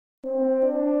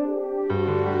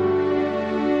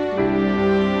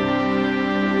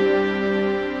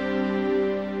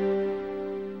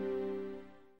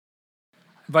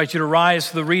invite you to rise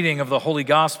for the reading of the Holy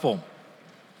Gospel.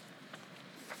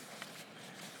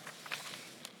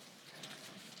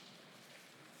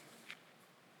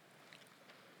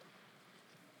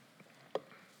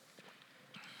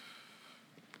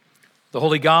 The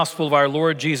Holy Gospel of our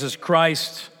Lord Jesus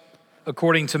Christ,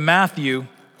 according to Matthew.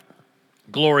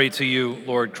 Glory to you,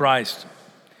 Lord Christ.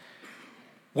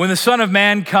 When the Son of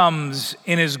Man comes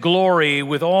in his glory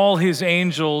with all his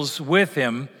angels with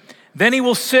him, then he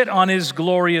will sit on his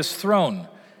glorious throne.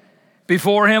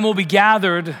 Before him will be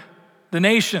gathered the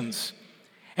nations,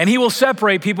 and he will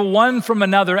separate people one from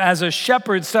another as a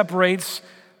shepherd separates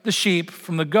the sheep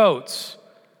from the goats.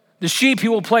 The sheep he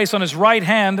will place on his right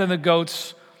hand and the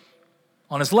goats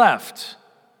on his left.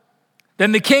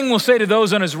 Then the king will say to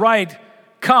those on his right,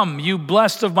 "Come, you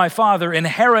blessed of my Father,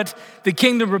 inherit the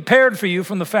kingdom prepared for you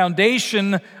from the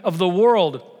foundation of the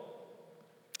world.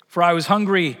 For I was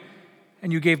hungry,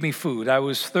 and you gave me food. I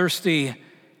was thirsty,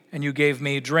 and you gave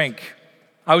me drink.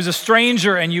 I was a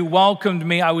stranger, and you welcomed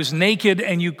me. I was naked,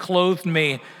 and you clothed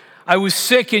me. I was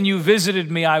sick, and you visited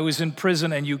me. I was in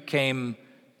prison, and you came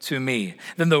to me."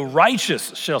 Then the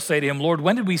righteous shall say to him, "Lord,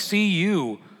 when did we see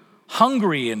you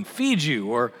hungry and feed you,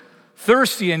 or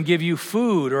thirsty and give you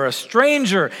food, or a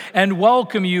stranger and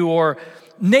welcome you, or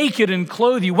naked and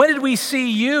clothe you? When did we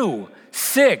see you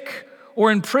sick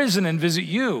or in prison and visit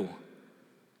you?"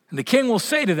 And the king will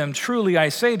say to them, "Truly I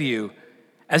say to you,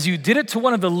 as you did it to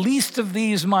one of the least of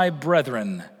these my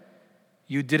brethren,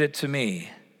 you did it to me."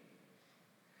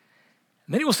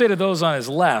 And then he will say to those on his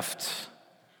left,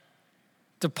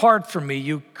 "Depart from me,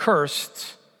 you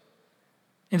cursed,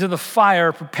 into the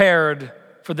fire prepared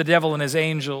for the devil and his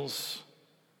angels.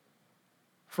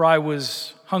 For I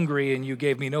was hungry, and you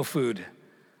gave me no food.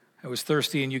 I was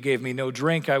thirsty, and you gave me no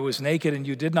drink. I was naked, and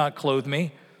you did not clothe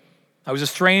me. I was a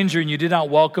stranger, and you did not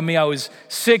welcome me. I was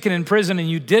sick and in prison, and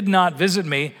you did not visit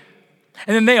me."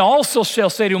 And then they also shall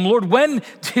say to him, "Lord, when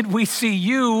did we see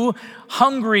you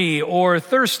hungry or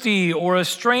thirsty or a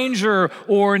stranger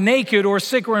or naked or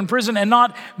sick or in prison and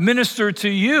not minister to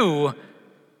you?"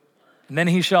 And then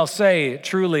he shall say,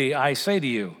 "Truly I say to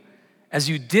you, as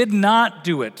you did not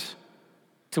do it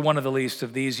to one of the least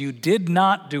of these, you did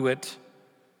not do it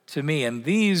to me." And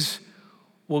these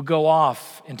will go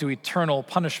off into eternal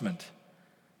punishment,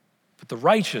 but the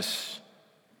righteous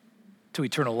to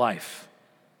eternal life.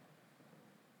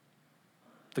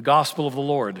 The gospel of the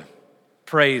Lord.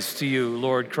 Praise to you,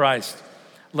 Lord Christ.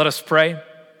 Let us pray.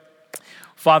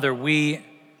 Father, we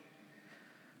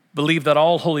believe that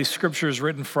all Holy Scripture is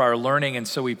written for our learning, and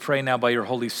so we pray now by your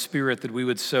Holy Spirit that we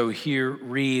would so hear,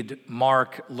 read,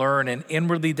 mark, learn, and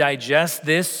inwardly digest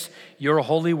this, your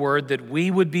holy word, that we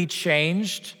would be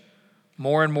changed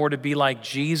more and more to be like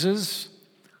Jesus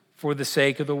for the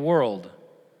sake of the world.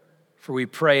 For we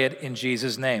pray it in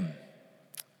Jesus' name.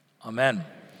 Amen.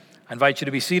 I invite you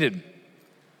to be seated.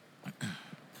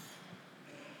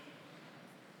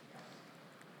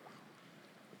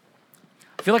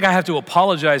 I feel like I have to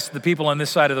apologize to the people on this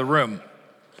side of the room,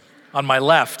 on my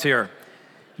left here.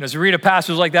 As we read a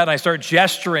passage like that and I start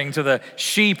gesturing to the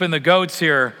sheep and the goats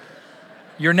here,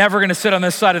 you're never going to sit on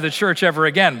this side of the church ever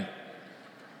again.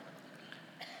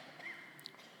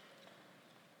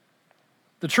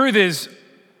 The truth is,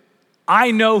 I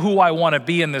know who I want to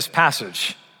be in this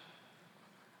passage.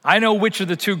 I know which of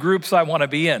the two groups I want to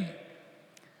be in.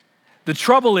 The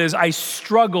trouble is, I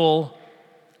struggle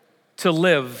to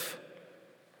live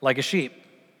like a sheep.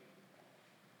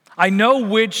 I know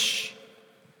which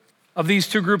of these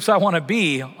two groups I want to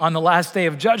be on the last day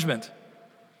of judgment,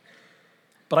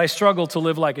 but I struggle to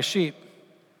live like a sheep.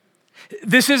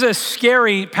 This is a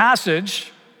scary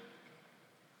passage,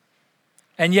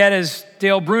 and yet, as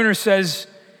Dale Bruner says,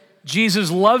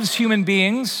 Jesus loves human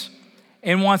beings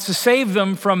and wants to save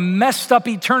them from messed up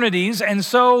eternities, and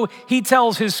so he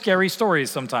tells his scary stories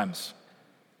sometimes.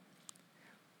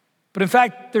 But in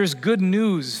fact, there's good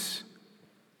news,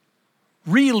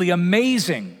 really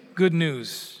amazing good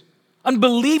news,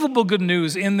 unbelievable good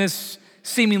news in this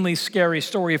seemingly scary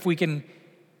story if we can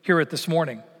hear it this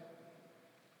morning.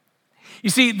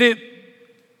 You see, the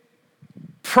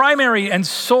primary and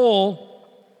sole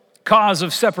cause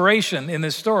of separation in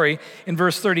this story, in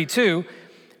verse 32,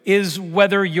 is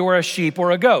whether you're a sheep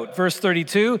or a goat. Verse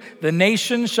 32, "The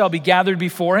nation shall be gathered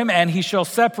before him, and he shall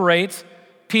separate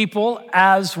people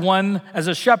as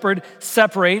a shepherd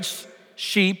separates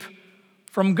sheep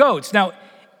from goats." Now,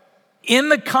 in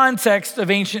the context of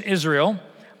ancient Israel,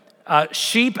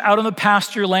 sheep out on the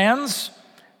pasture lands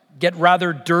get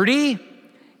rather dirty,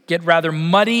 get rather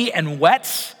muddy and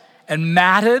wet and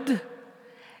matted.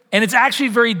 And it's actually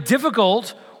very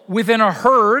difficult within a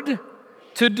herd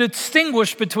to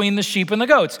distinguish between the sheep and the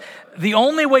goats. The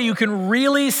only way you can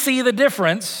really see the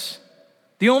difference,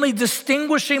 the only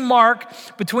distinguishing mark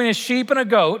between a sheep and a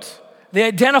goat, the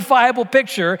identifiable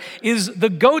picture, is the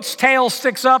goat's tail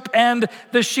sticks up and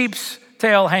the sheep's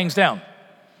tail hangs down.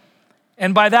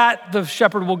 And by that, the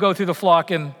shepherd will go through the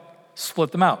flock and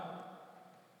split them out.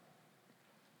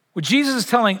 What Jesus is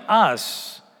telling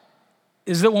us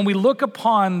is that when we look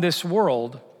upon this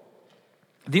world,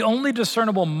 the only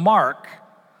discernible mark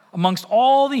amongst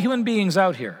all the human beings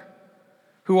out here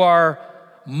who are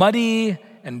muddy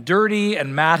and dirty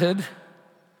and matted,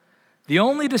 the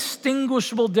only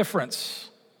distinguishable difference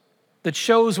that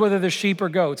shows whether they're sheep or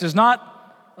goats is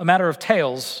not a matter of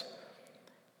tails.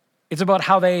 It's about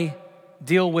how they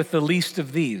deal with the least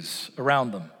of these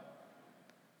around them.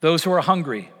 Those who are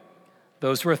hungry,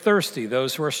 those who are thirsty,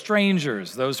 those who are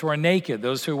strangers, those who are naked,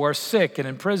 those who are sick and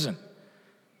in prison.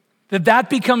 That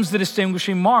becomes the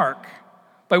distinguishing mark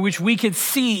by which we could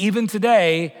see even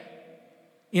today,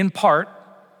 in part,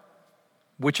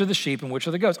 which are the sheep and which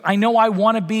are the goats. I know I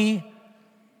want to be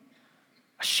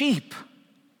a sheep.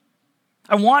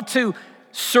 I want to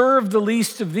serve the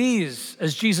least of these,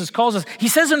 as Jesus calls us. He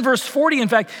says in verse 40, in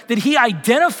fact, that he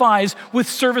identifies with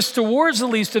service towards the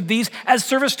least of these as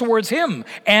service towards him,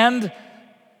 and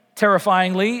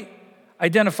terrifyingly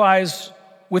identifies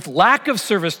with lack of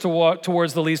service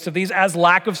towards the least of these as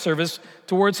lack of service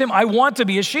towards him. I want to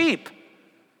be a sheep,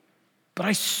 but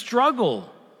I struggle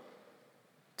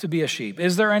to be a sheep.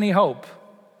 Is there any hope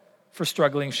for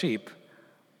struggling sheep?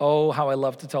 Oh, how I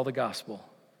love to tell the gospel.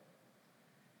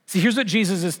 See, here's what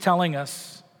Jesus is telling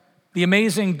us, the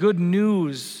amazing good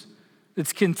news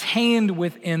that's contained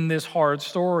within this hard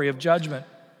story of judgment.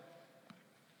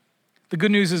 The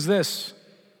good news is this,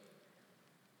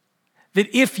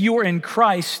 that if you're in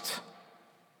Christ,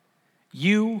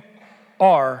 you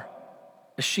are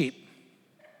a sheep.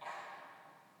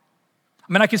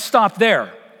 I mean, I could stop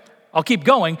there. I'll keep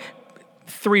going.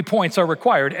 3 points are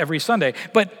required every Sunday.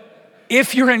 But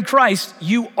if you're in Christ,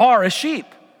 you are a sheep.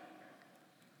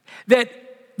 That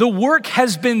the work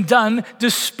has been done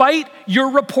despite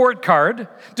your report card,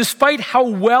 despite how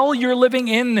well you're living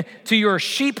into your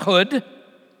sheephood.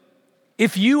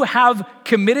 If you have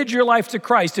committed your life to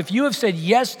Christ, if you have said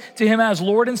yes to him as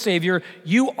Lord and Savior,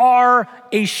 you are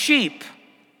a sheep.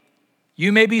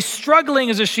 You may be struggling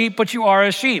as a sheep, but you are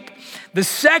a sheep. The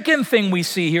second thing we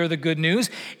see here, the good news,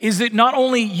 is that not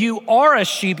only you are a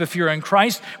sheep if you're in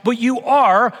Christ, but you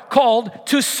are called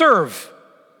to serve.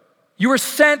 You are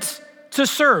sent to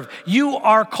serve. You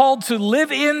are called to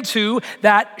live into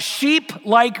that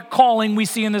sheep-like calling we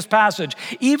see in this passage.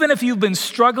 Even if you've been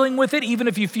struggling with it, even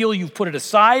if you feel you've put it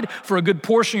aside for a good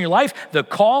portion of your life, the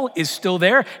call is still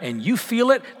there and you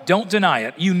feel it. Don't deny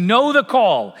it. You know the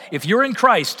call. If you're in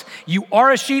Christ, you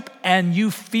are a sheep and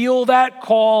you feel that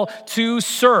call to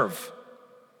serve.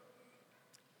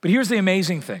 But here's the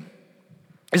amazing thing.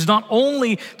 Is not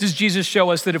only does Jesus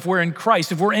show us that if we're in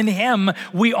Christ, if we're in him,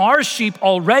 we are sheep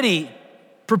already,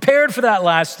 prepared for that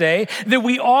last day, that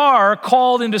we are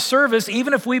called into service,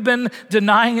 even if we've been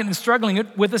denying it and struggling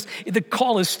it with us, the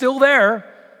call is still there.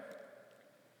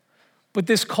 But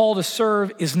this call to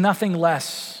serve is nothing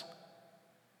less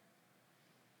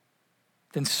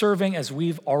than serving as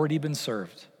we've already been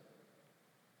served.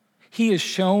 He has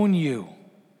shown you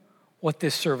what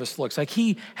this service looks like.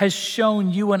 He has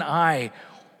shown you and I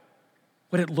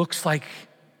what it looks like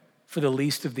for the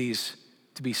least of these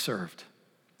to be served.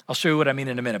 I'll show you what I mean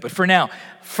in a minute. But for now,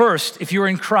 first, if you're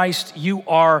in Christ, you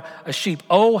are a sheep.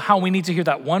 Oh, how we need to hear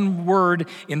that one word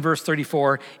in verse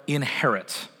 34,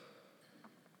 inherit.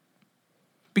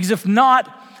 Because if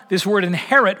not, this word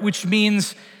inherit, which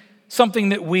means something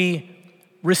that we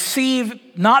receive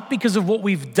not because of what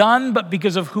we've done, but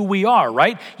because of who we are,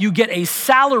 right? You get a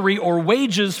salary or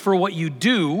wages for what you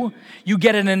do. You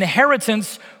get an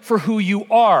inheritance for who you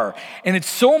are. And it's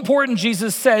so important,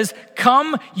 Jesus says,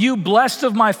 come, you blessed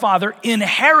of my Father,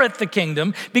 inherit the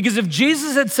kingdom. Because if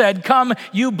Jesus had said, come,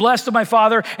 you blessed of my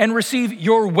Father, and receive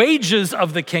your wages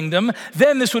of the kingdom,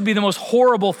 then this would be the most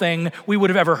horrible thing we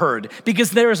would have ever heard. Because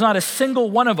there is not a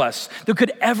single one of us that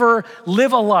could ever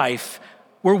live a life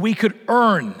where we could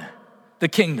earn the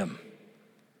kingdom.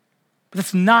 But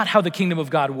that's not how the kingdom of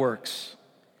God works.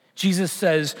 Jesus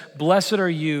says, blessed are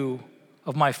you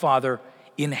of my Father,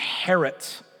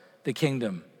 inherit the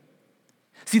kingdom.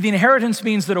 See, the inheritance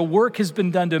means that a work has been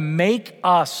done to make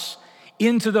us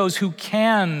into those who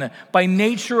can, by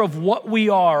nature of what we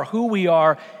are, who we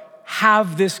are,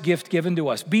 have this gift given to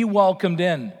us, be welcomed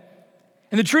in.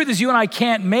 And the truth is, you and I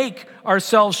can't make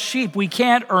ourselves sheep. We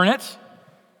can't earn it.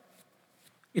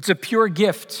 It's a pure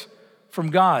gift from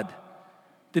God.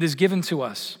 that is given to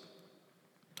us.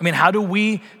 I mean, how do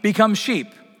we become sheep?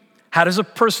 How does a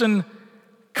person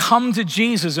come to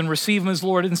Jesus and receive him as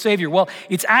Lord and Savior? Well,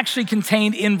 it's actually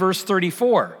contained in verse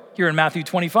 34 here in Matthew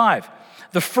 25.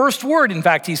 The first word, in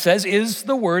fact, he says, is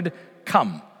the word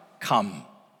come. Come,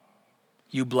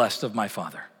 you blessed of my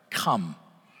Father. Come.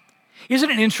 Isn't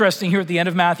it interesting here at the end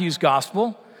of Matthew's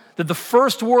gospel that the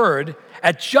first word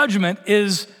at judgment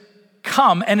is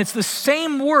come, and it's the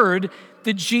same word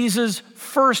that Jesus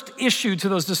first issued to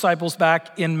those disciples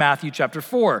back in Matthew chapter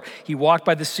 4. He walked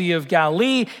by the Sea of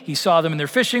Galilee, he saw them in their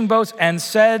fishing boats and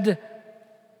said,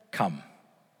 come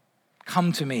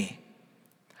to me.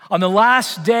 On the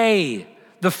last day,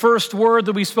 the first word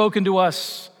that will be spoken to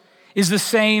us is the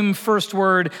same first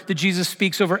word that Jesus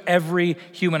speaks over every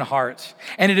human heart.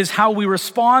 And it is how we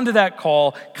respond to that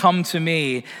call, come to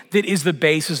me, that is the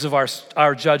basis of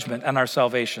our judgment and our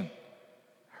salvation.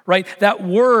 Right? That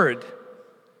word,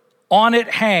 on it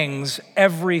hangs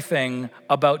everything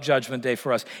about Judgment Day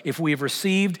for us. If we've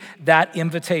received that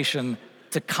invitation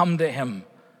to come to him,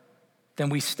 then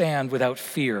we stand without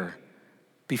fear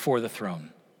before the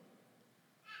throne.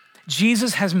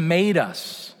 Jesus has made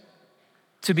us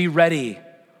to be ready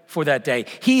for that day.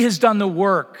 He has done the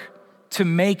work to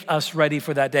make us ready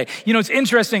for that day. You know, it's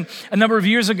interesting. A number of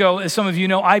years ago, as some of you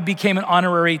know, I became an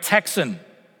honorary Texan.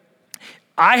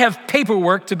 I have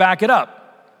paperwork to back it up.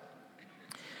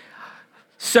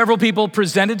 Several people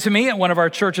presented to me at one of our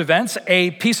church events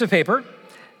a piece of paper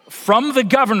from the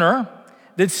governor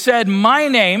that said my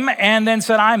name and then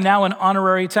said I'm now an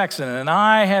honorary Texan. And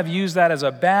I have used that as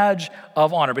a badge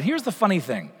of honor. But here's the funny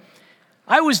thing.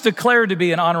 I was declared to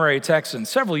be an honorary Texan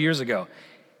several years ago.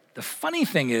 The funny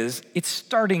thing is, it's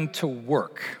starting to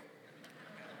work.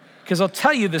 Because I'll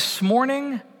tell you, this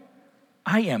morning,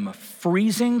 I am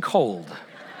freezing cold.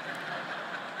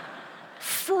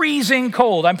 Freezing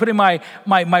cold. I'm putting my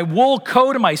wool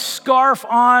coat and my scarf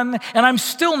on, and I'm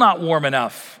still not warm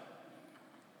enough.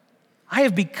 I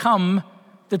have become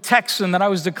the Texan that I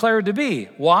was declared to be.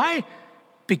 Why?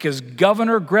 Because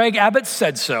Governor Greg Abbott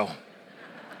said so.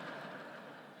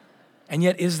 And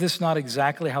yet, is this not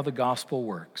exactly how the gospel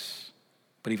works?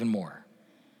 But even more.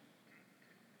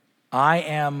 I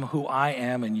am who I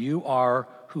am, and you are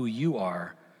who you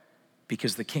are,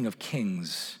 because the King of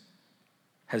Kings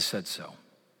has said so.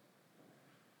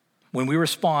 When we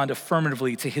respond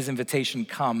affirmatively to his invitation,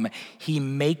 come, he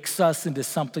makes us into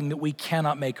something that we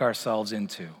cannot make ourselves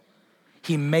into.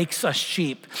 He makes us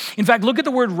sheep. In fact, look at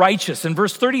the word righteous. In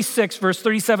verse 36, verse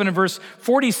 37, and verse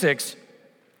 46,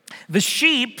 the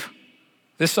sheep,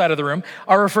 this side of the room,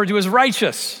 are referred to as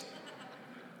righteous.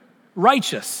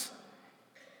 Righteous.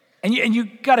 And you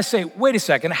got to say, wait a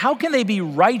second, how can they be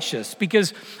righteous?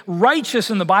 Because righteous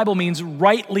in the Bible means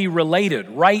rightly related,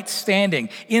 right standing,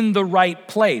 in the right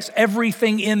place.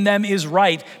 Everything in them is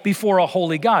right before a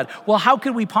holy God. Well, how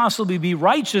could we possibly be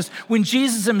righteous when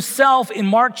Jesus himself in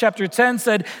Mark chapter 10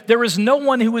 said, there is no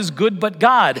one who is good but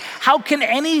God? How can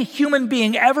any human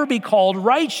being ever be called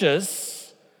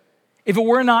righteous if it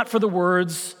were not for the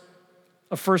words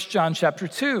of 1 John chapter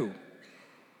 2?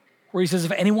 Where he says,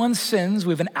 if anyone sins,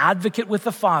 we have an advocate with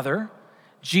the Father,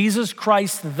 Jesus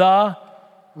Christ, the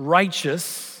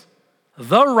righteous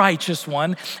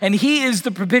one, and he is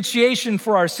the propitiation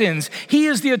for our sins. He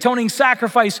is the atoning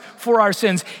sacrifice for our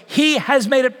sins. He has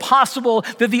made it possible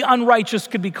that the unrighteous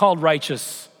could be called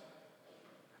righteous.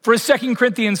 For as 2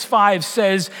 Corinthians 5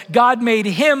 says, God made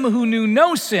him who knew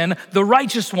no sin, the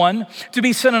righteous one, to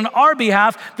be sin on our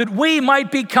behalf, that we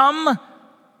might become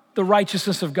the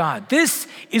righteousness of God. This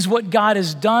is what God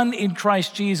has done in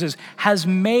Christ Jesus, has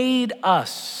made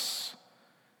us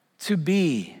to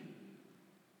be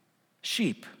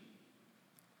sheep,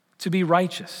 to be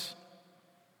righteous.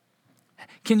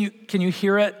 Can you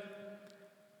hear it?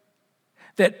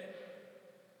 That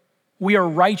we are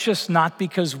righteous not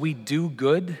because we do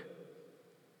good,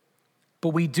 but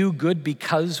we do good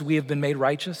because we have been made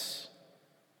righteous.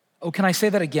 Oh, can I say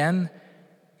that again?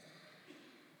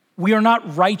 We are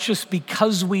not righteous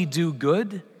because we do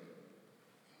good,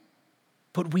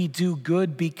 but we do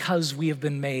good because we have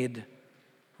been made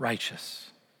righteous.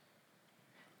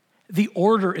 The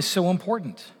order is so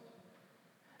important.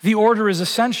 The order is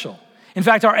essential. In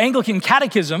fact, our Anglican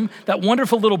Catechism, that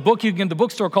wonderful little book you can get in the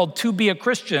bookstore called To Be a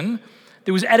Christian,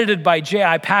 that was edited by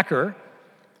J.I. Packer,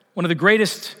 one of the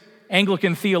greatest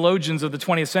Anglican theologians of the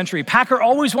 20th century. Packer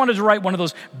always wanted to write one of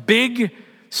those big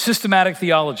systematic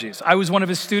theologies. I was one of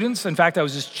his students. In fact, I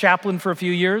was his chaplain for a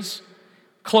few years.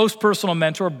 Close personal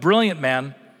mentor, brilliant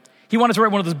man. He wanted to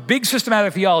write one of those big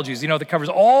systematic theologies, that covers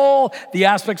all the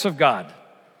aspects of God.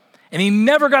 And he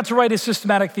never got to write his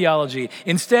systematic theology.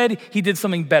 Instead, he did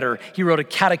something better. He wrote a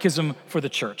catechism for the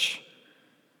church.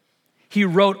 He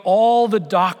wrote all the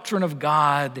doctrine of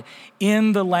God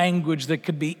in the language that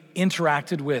could be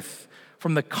interacted with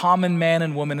from the common man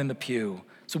and woman in the pew,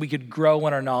 so we could grow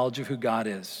in our knowledge of who God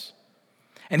is.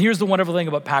 And here's the wonderful thing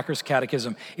about Packer's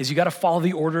Catechism, is you gotta follow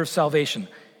the order of salvation.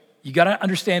 You gotta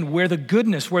understand where the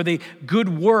goodness, where the good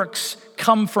works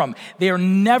come from. They are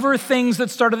never things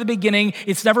that start at the beginning.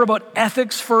 It's never about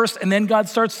ethics first, and then God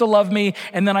starts to love me,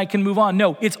 and then I can move on.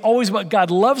 No, it's always about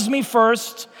God loves me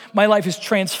first, my life is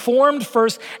transformed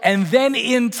first, and then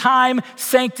in time,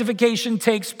 sanctification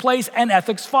takes place and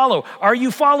ethics follow. Are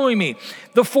you following me?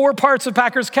 The 4 parts of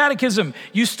Packer's Catechism.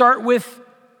 You start with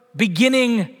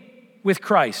beginning with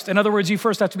Christ. In other words, you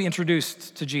first have to be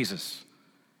introduced to Jesus.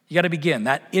 You got to begin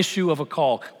that issue of a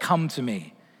call, come to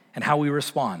me, and how we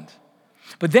respond.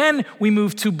 But then we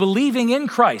move to believing in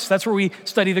Christ. That's where we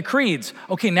study the creeds.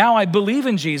 Okay, now I believe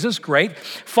in Jesus, great.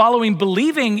 Following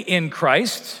believing in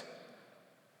Christ,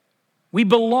 we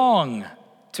belong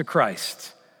to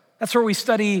Christ. That's where we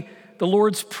study the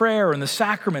Lord's Prayer and the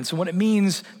sacraments and what it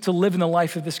means to live in the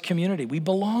life of this community. We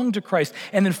belong to Christ.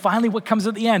 And then finally, what comes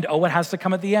at the end? Oh, what has to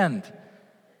come at the end?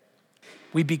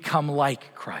 We become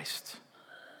like Christ.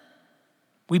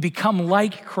 We become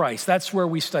like Christ. That's where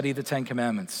we study the 10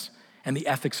 Commandments and the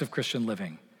ethics of Christian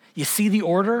living. You see the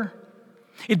order?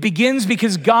 It begins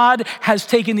because God has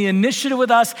taken the initiative with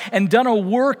us and done a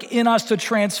work in us to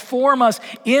transform us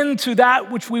into that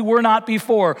which we were not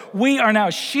before. We are now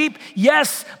sheep.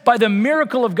 Yes, by the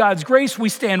miracle of God's grace, we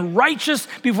stand righteous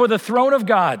before the throne of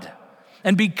God.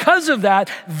 And because of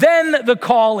that, then the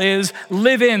call is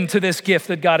live into this gift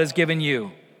that God has given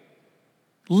you.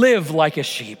 Live like a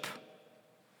sheep.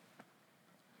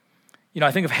 You know,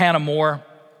 I think of Hannah More,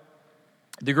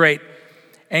 the great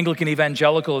Anglican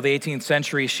evangelical of the 18th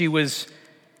century. She was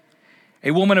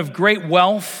a woman of great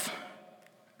wealth,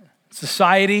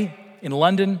 society in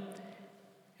London,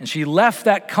 and she left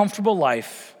that comfortable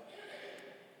life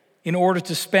in order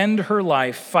to spend her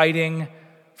life fighting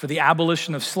for the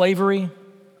abolition of slavery,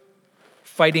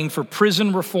 fighting for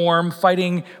prison reform,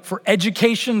 fighting for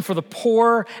education for the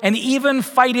poor, and even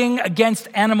fighting against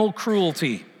animal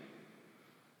cruelty.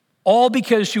 All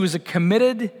because she was a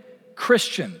committed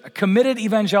Christian, a committed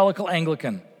evangelical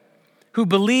Anglican who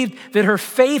believed that her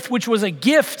faith, which was a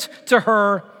gift to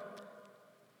her,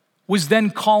 was then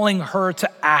calling her to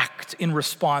act in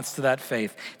response to that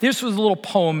faith. This was a little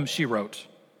poem she wrote.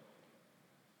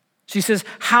 She says,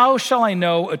 "How shall I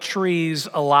know a tree's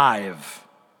alive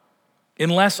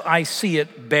unless I see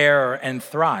it bear and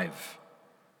thrive?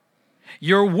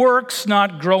 Your works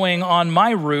not growing on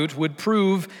my root would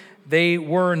prove they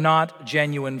were not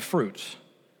genuine fruit.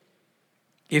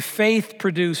 If faith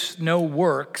produce no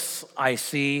works, I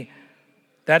see,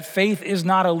 that faith is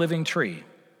not a living tree.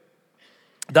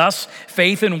 Thus,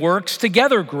 faith and works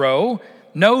together grow,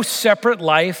 no separate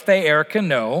life they e'er can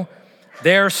know.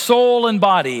 Their soul and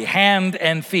body, hand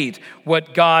and feet,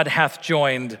 what God hath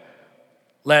joined,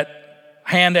 let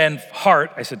hand and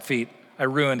heart," I said feet, I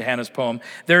ruined Hannah's poem.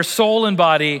 "Their soul and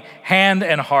body, hand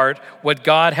and heart, what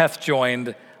God hath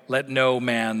joined, let no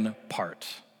man part."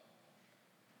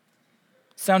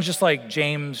 Sounds just like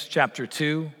James chapter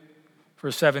 2,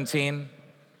 verse 17.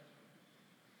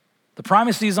 The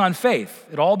primacy is on faith.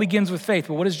 It all begins with faith.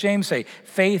 But what does James say?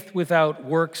 Faith without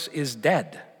works is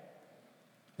dead.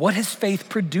 What has faith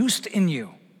produced in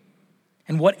you?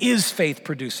 And what is faith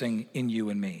producing in you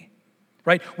and me?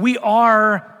 Right? We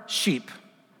are sheep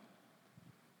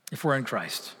if we're in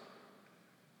Christ.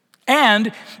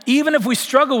 And even if we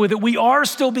struggle with it, we are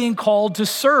still being called to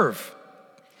serve.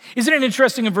 Isn't it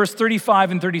interesting in verse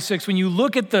 35 and 36, when you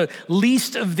look at the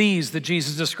least of these that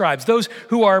Jesus describes, those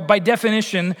who are by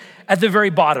definition at the very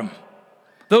bottom,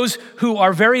 those who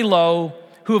are very low,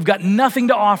 who have got nothing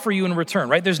to offer you in return,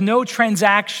 right? There's no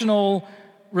transactional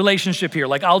relationship here,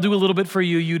 like I'll do a little bit for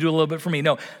you, you do a little bit for me.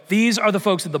 No, these are the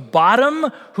folks at the bottom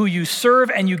who you serve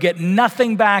and you get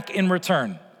nothing back in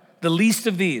return, the least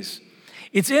of these.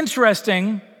 It's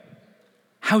interesting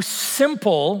how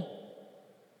simple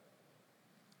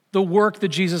the work that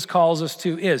Jesus calls us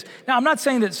to is. Now, I'm not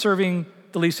saying that serving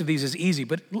the least of these is easy,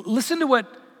 but listen to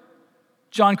what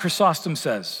John Chrysostom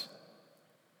says.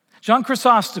 John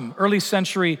Chrysostom, early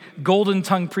century golden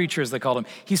tongue preacher, as they called him,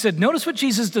 he said, notice what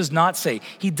Jesus does not say.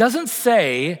 He doesn't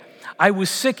say, I was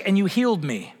sick and you healed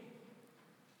me.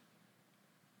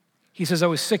 He says, I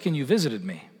was sick and you visited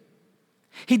me.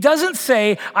 He doesn't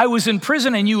say, I was in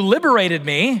prison and you liberated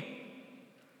me.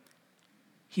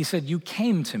 He said, you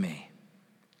came to me.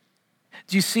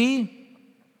 Do you see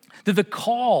that the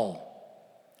call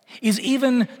is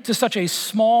even to such a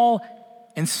small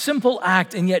and simple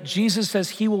act, and yet Jesus says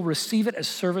he will receive it as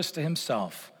service to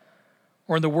himself.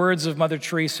 Or in the words of Mother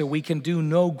Teresa, we can do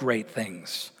no great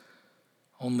things,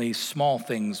 only small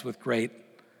things with great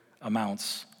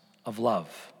amounts of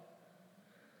love.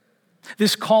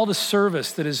 This call to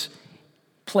service that is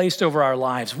placed over our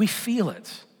lives, we feel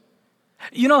it.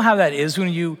 You know how that is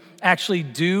when you actually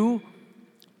do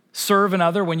serve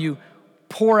another, when you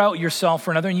pour out yourself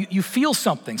for another, and you feel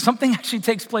something. Something actually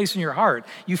takes place in your heart.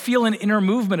 You feel an inner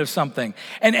movement of something.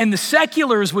 And the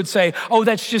seculars would say, oh,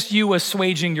 that's just you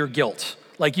assuaging your guilt.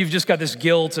 Like you've just got this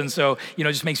guilt, and so, it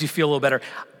just makes you feel a little better.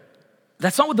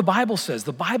 That's not what the Bible says.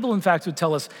 The Bible, in fact, would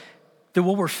tell us that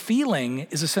what we're feeling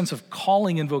is a sense of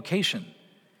calling and vocation.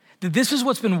 That this is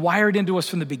what's been wired into us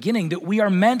from the beginning, that we are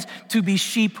meant to be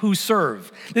sheep who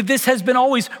serve. That this has been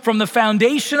always, from the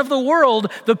foundation of the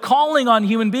world, the calling on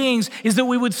human beings is that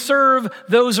we would serve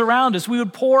those around us. We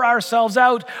would pour ourselves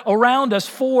out around us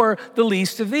for the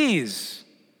least of these.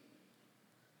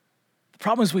 The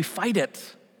problem is we fight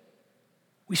it.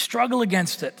 We struggle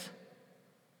against it.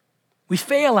 We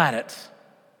fail at it.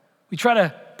 We try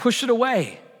to push it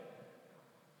away.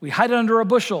 We hide it under a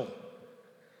bushel.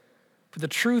 But the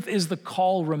truth is the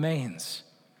call remains.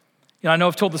 I know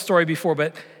I've told the story before,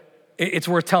 but it's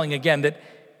worth telling again that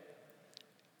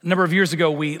a number of years ago,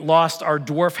 we lost our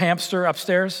dwarf hamster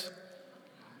upstairs.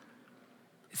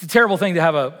 It's a terrible thing to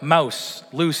have a mouse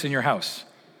loose in your house.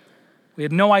 We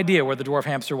had no idea where the dwarf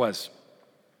hamster was.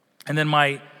 And then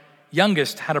my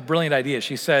youngest had a brilliant idea.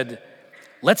 She said,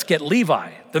 let's get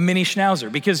Levi, the mini schnauzer,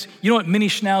 because you know what mini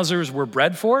schnauzers were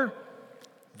bred for?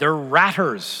 They're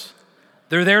ratters.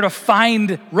 They're there to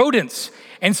find rodents.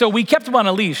 And so we kept him on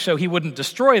a leash so he wouldn't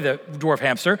destroy the dwarf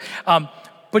hamster.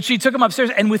 But she took him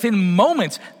upstairs, and within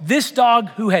moments, this dog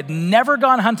who had never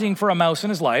gone hunting for a mouse in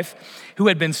his life, who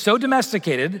had been so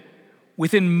domesticated,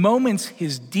 within moments,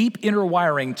 his deep inner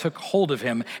wiring took hold of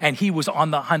him, and he was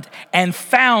on the hunt and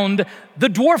found the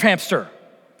dwarf hamster,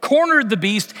 cornered the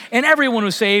beast, and everyone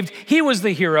was saved. He was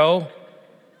the hero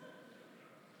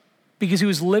because he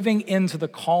was living into the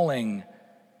calling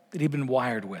that he'd been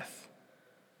wired with.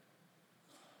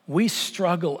 We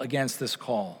struggle against this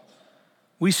call.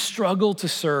 We struggle to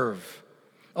serve.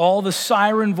 All the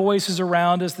siren voices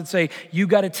around us that say, you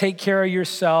got to take care of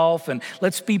yourself and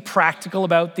let's be practical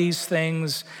about these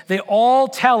things. They all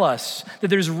tell us that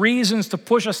there's reasons to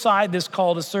push aside this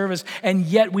call to service, and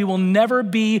yet we will never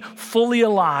be fully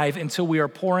alive until we are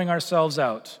pouring ourselves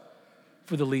out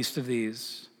for the least of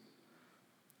these.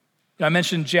 I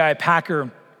mentioned J.I.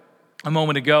 Packer a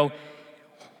moment ago,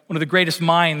 one of the greatest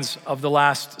minds of the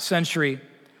last century.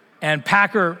 And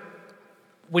Packer,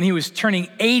 when he was turning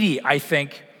 80, I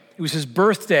think, it was his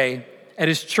birthday at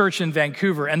his church in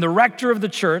Vancouver. And the rector of the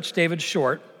church, David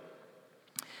Short,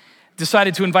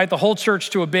 decided to invite the whole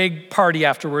church to a big party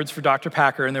afterwards for Dr.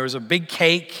 Packer. And there was a big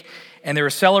cake, and they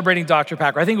were celebrating Dr.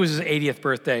 Packer. I think it was his 80th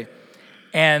birthday.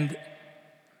 And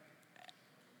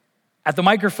at the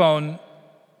microphone,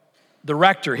 the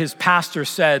rector, his pastor,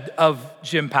 said of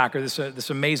Jim Packer, this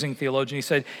amazing theologian, he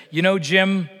said,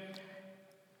 Jim,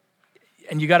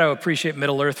 and you got to appreciate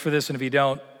Middle Earth for this, and if you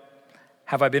don't,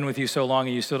 have I been with you so long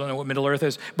and you still don't know what Middle Earth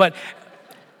is? But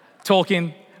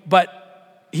Tolkien,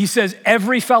 but he says,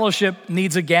 every fellowship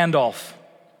needs a Gandalf.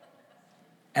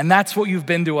 And that's what you've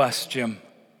been to us, Jim.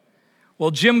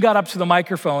 Well, Jim got up to the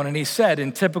microphone and he said,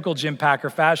 in typical Jim Packer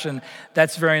fashion,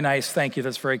 that's very nice, thank you,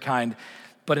 that's very kind.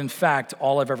 But in fact,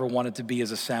 all I've ever wanted to be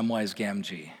is a Samwise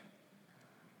Gamgee.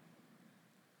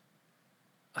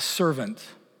 A servant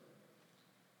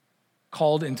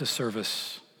called into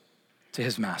service to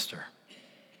his master.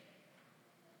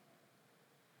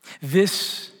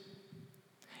 This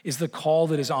is the call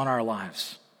that is on our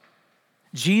lives.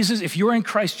 Jesus, if you're in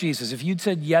Christ Jesus, if you'd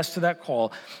said yes to that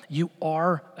call, you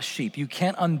are a sheep. You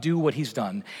can't undo what he's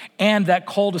done. And that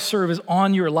call to serve is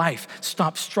on your life.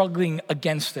 Stop struggling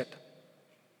against it.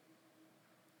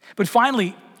 But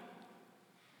finally,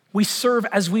 we serve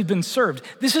as we've been served.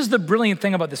 This is the brilliant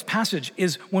thing about this passage,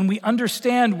 is when we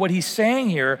understand what he's saying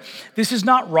here, this is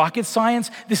not rocket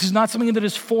science. This is not something that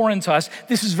is foreign to us.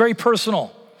 This is very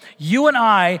personal. You and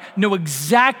I know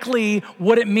exactly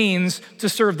what it means to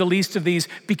serve the least of these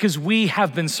because we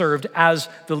have been served as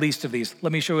the least of these.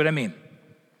 Let me show you what I mean.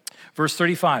 Verse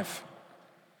 35.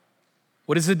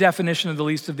 What is the definition of the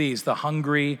least of these? The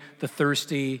hungry, the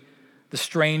thirsty, the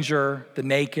stranger, the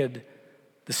naked,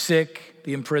 the sick,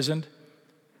 the imprisoned.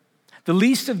 The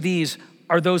least of these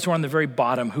are those who are on the very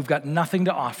bottom, who've got nothing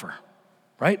to offer,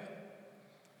 right?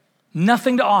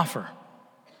 Nothing to offer.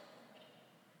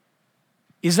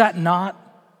 Is that not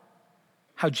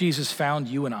how Jesus found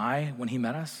you and I when he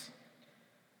met us?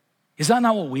 Is that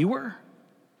not what we were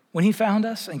when he found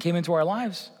us and came into our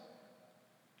lives?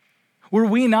 Were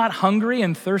we not hungry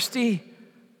and thirsty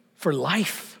for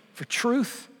life, for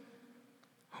truth?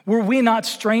 Were we not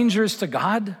strangers to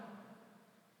God?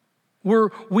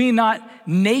 Were we not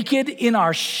naked in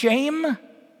our shame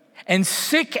and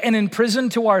sick and in prison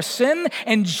to our sin?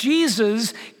 And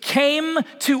Jesus came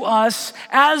to us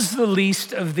as the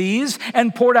least of these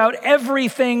and poured out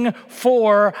everything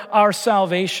for our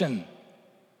salvation.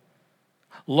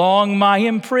 Long my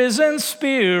imprisoned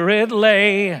spirit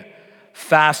lay,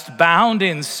 fast bound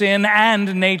in sin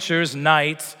and nature's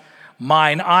night.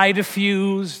 Mine eye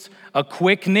diffused, a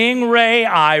quickening ray,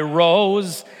 I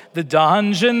rose, the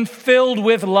dungeon filled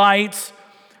with light.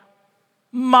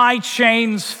 My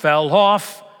chains fell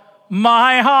off,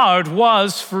 my heart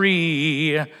was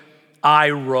free. I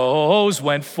rose,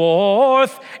 went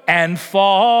forth, and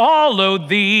followed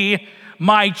thee.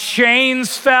 My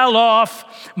chains fell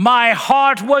off, my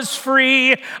heart was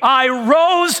free. I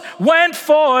rose, went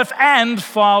forth, and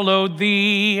followed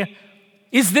thee.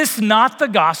 Is this not the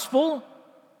gospel?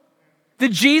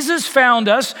 That Jesus found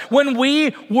us when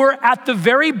we were at the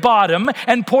very bottom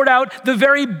and poured out the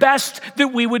very best that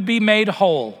we would be made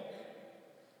whole.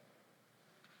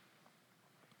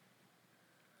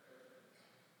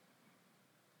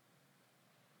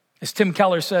 As Tim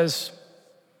Keller says,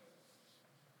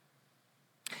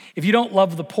 if you don't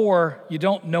love the poor, you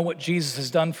don't know what Jesus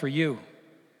has done for you.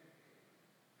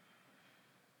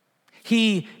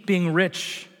 He, being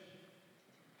rich,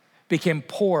 became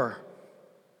poor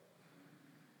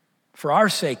for our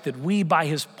sake, that we by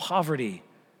his poverty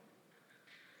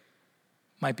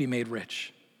might be made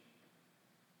rich.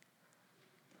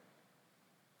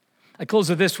 I close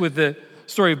with this, with the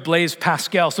story of Blaise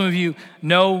Pascal. Some of you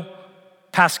know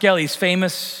Pascal. He's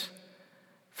famous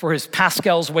for his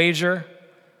Pascal's wager.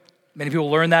 Many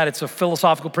people learn that. It's a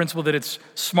philosophical principle that it's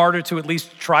smarter to at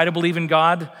least try to believe in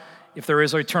God if there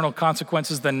is eternal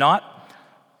consequences than not.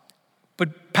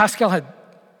 But Pascal had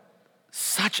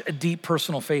such a deep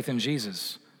personal faith in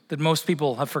Jesus that most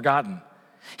people have forgotten.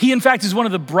 He, in fact, is one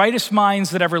of the brightest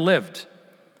minds that ever lived.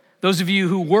 Those of you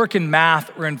who work in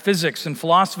math or in physics and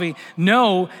philosophy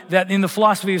know that in the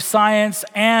philosophy of science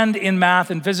and in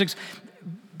math and physics,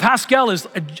 Pascal is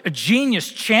a genius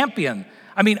champion.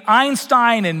 I mean,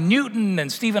 Einstein and Newton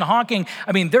and Stephen Hawking,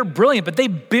 they're brilliant, but they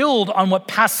build on what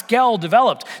Pascal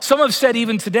developed. Some have said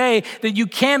even today that you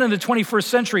can, in the 21st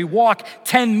century, walk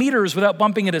 10 meters without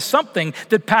bumping into something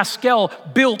that Pascal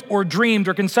built or dreamed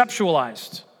or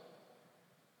conceptualized.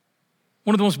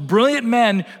 One of the most brilliant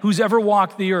men who's ever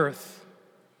walked the earth.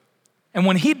 And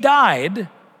when he died,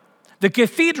 the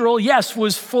cathedral, yes,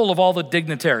 was full of all the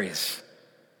dignitaries.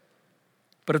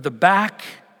 But at the back,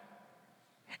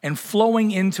 and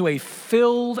flowing into a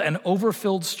filled and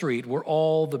overfilled street were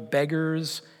all the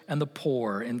beggars and the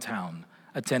poor in town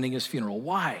attending his funeral.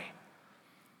 Why?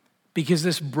 Because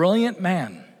this brilliant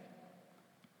man,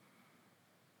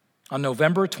 on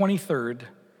November 23rd,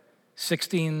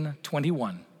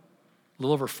 1621, a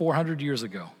little over 400 years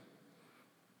ago,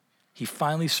 he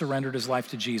finally surrendered his life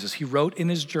to Jesus. He wrote in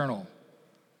his journal,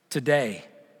 "Today,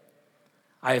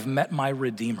 I have met my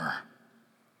Redeemer,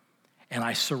 and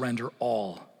I surrender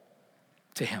all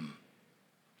to him."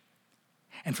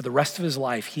 And for the rest of his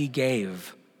life, he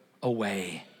gave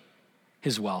away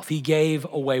his wealth. He gave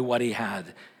away what he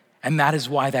had. And that is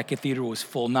why that cathedral was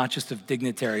full, not just of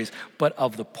dignitaries, but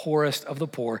of the poorest of the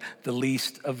poor, the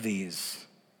least of these.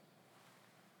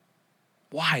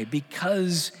 Why?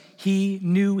 Because he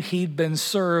knew he'd been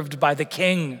served by the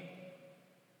King.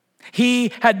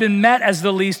 He had been met as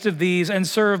the least of these and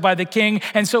served by the King,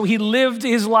 and so he lived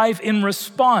his life in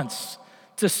response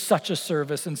to such a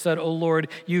service and said, "Oh Lord,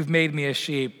 you've made me a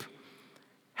sheep.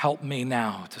 Help me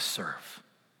now to serve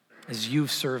as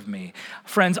you've served me."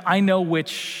 Friends, I know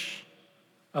which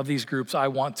of these groups I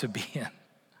want to be in,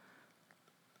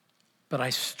 but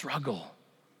I struggle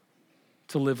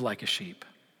to live like a sheep.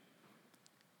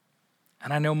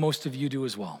 And I know most of you do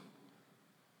as well.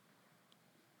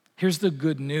 Here's the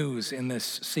good news in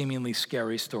this seemingly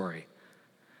scary story,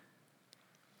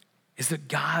 is that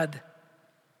God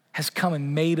has come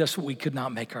and made us what we could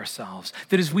not make ourselves.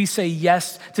 That as we say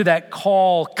yes to that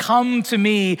call, "Come to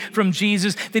me," from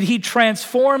Jesus, that he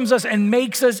transforms us and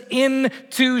makes us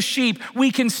into sheep. We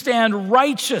can stand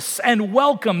righteous and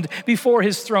welcomed before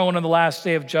his throne on the last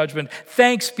day of judgment.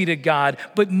 Thanks be to God.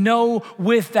 But know,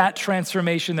 with that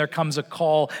transformation, there comes a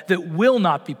call that will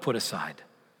not be put aside.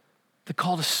 The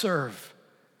call to serve,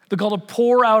 the call to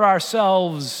pour out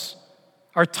ourselves,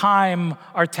 our time,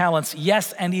 our talents,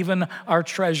 yes, and even our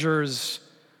treasures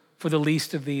for the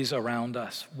least of these around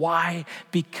us. Why?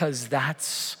 Because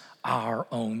that's our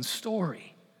own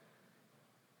story.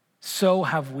 So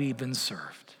have we been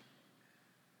served.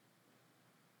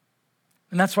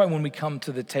 And that's why when we come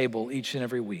to the table each and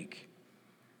every week,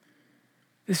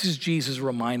 this is Jesus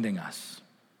reminding us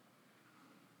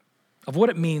of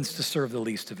what it means to serve the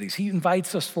least of these. He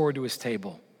invites us forward to his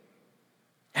table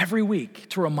every week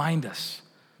to remind us,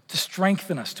 to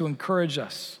strengthen us, to encourage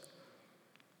us.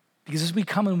 Because as we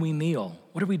come and we kneel,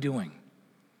 what are we doing?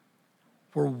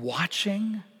 We're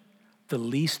watching the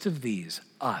least of these,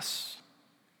 us,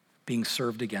 being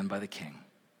served again by the King.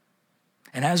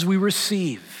 And as we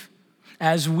receive,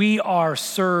 as we are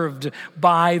served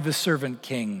by the servant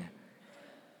King,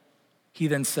 he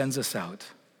then sends us out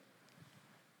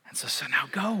and says, so now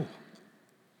go.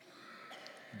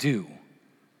 Do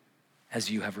as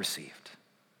you have received.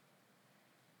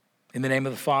 In the name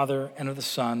of the Father, and of the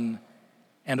Son,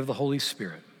 and of the Holy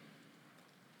Spirit.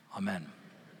 Amen.